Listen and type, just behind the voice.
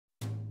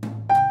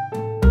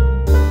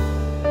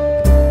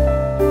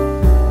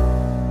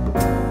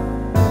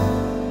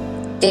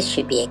This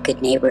should be a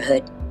good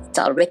neighborhood. It's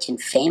all rich and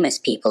famous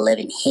people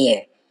living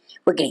here.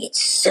 We're gonna get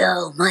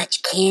so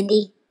much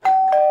candy.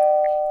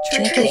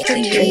 Trick or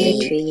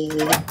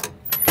treat.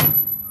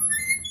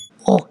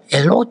 Oh,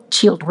 hello,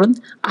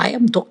 children. I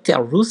am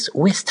Dr. Ruth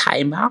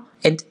Westheimer,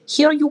 and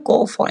here you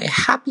go for a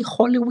happy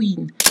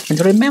Halloween. And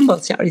remember,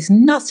 there is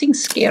nothing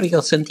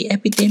scarier than the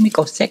epidemic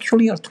of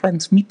sexually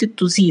transmitted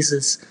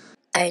diseases.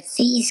 Are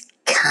these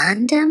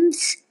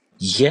condoms?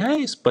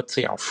 Yes, but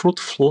they are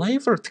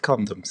fruit-flavored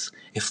condoms.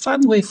 A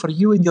fun way for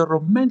you and your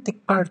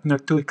romantic partner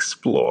to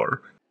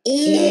explore.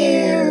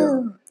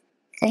 Ew.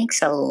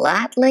 Thanks a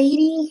lot,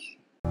 lady.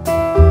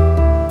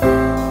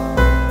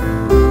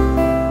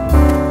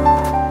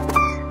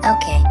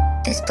 Okay,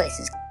 this place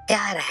has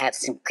gotta have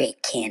some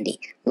great candy.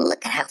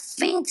 Look at how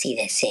fancy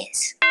this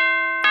is.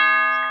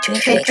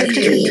 Trick or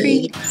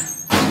treat.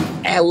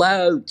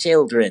 Hello,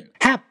 children.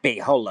 Happy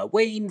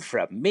Halloween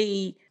from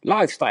me,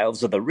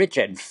 Lifestyles of the Rich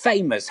and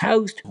Famous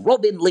host,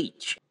 Robin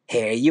Leach.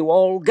 Here you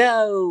all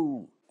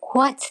go.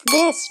 What's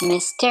this,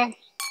 mister?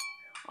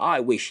 I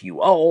wish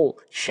you all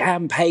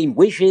champagne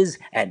wishes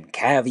and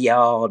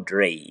caviar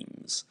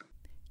dreams.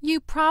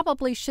 You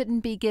probably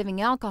shouldn't be giving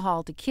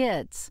alcohol to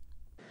kids.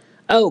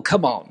 Oh,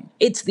 come on.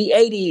 It's the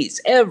 80s.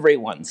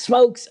 Everyone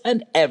smokes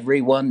and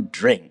everyone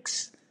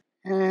drinks.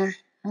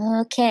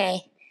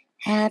 Okay.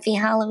 Happy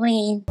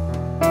Halloween.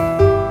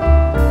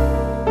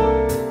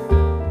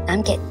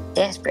 I'm getting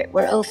desperate.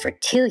 We're 0 for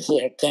 2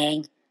 here,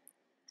 gang.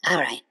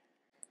 Alright.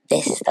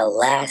 This is the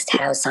last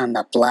house on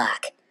the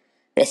block.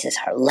 This is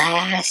our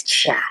last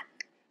shot.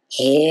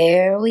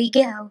 Here we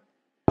go.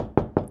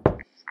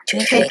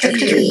 Trick or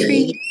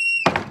treat.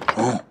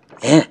 Oh,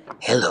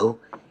 hello.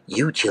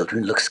 You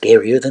children look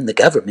scarier than the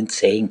government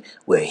saying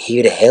we're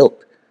here to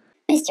help.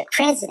 Mr.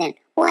 President,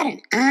 what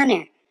an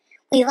honor.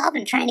 We've all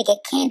been trying to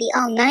get candy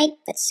all night,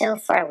 but so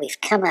far we've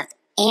come up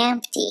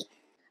empty.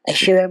 I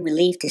sure am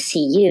relieved to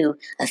see you.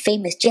 A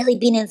famous jelly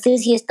bean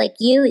enthusiast like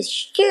you is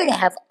sure to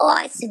have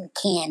awesome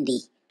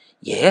candy.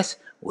 Yes,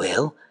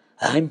 well,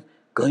 I'm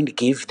going to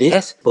give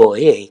this boy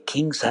a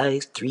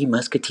king-size Three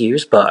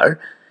Musketeers bar,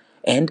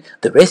 and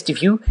the rest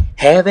of you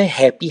have a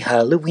happy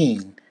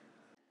Halloween.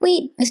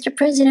 Wait, Mr.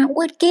 President,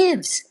 what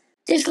gives?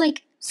 There's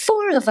like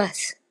 4 of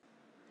us.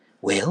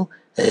 Well,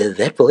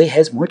 that boy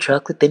has more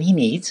chocolate than he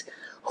needs.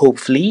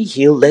 Hopefully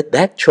he'll let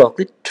that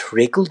chocolate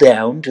trickle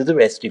down to the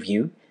rest of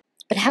you.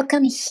 But how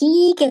come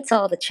he gets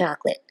all the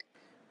chocolate?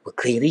 Well,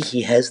 clearly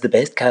he has the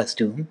best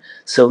costume,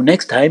 so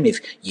next time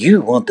if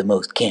you want the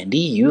most candy,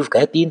 you've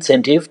got the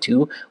incentive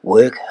to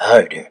work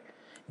harder.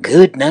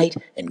 Good night,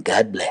 and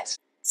God bless.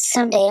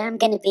 Someday I'm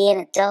gonna be an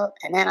adult,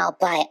 and then I'll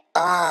buy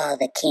all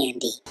the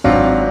candy.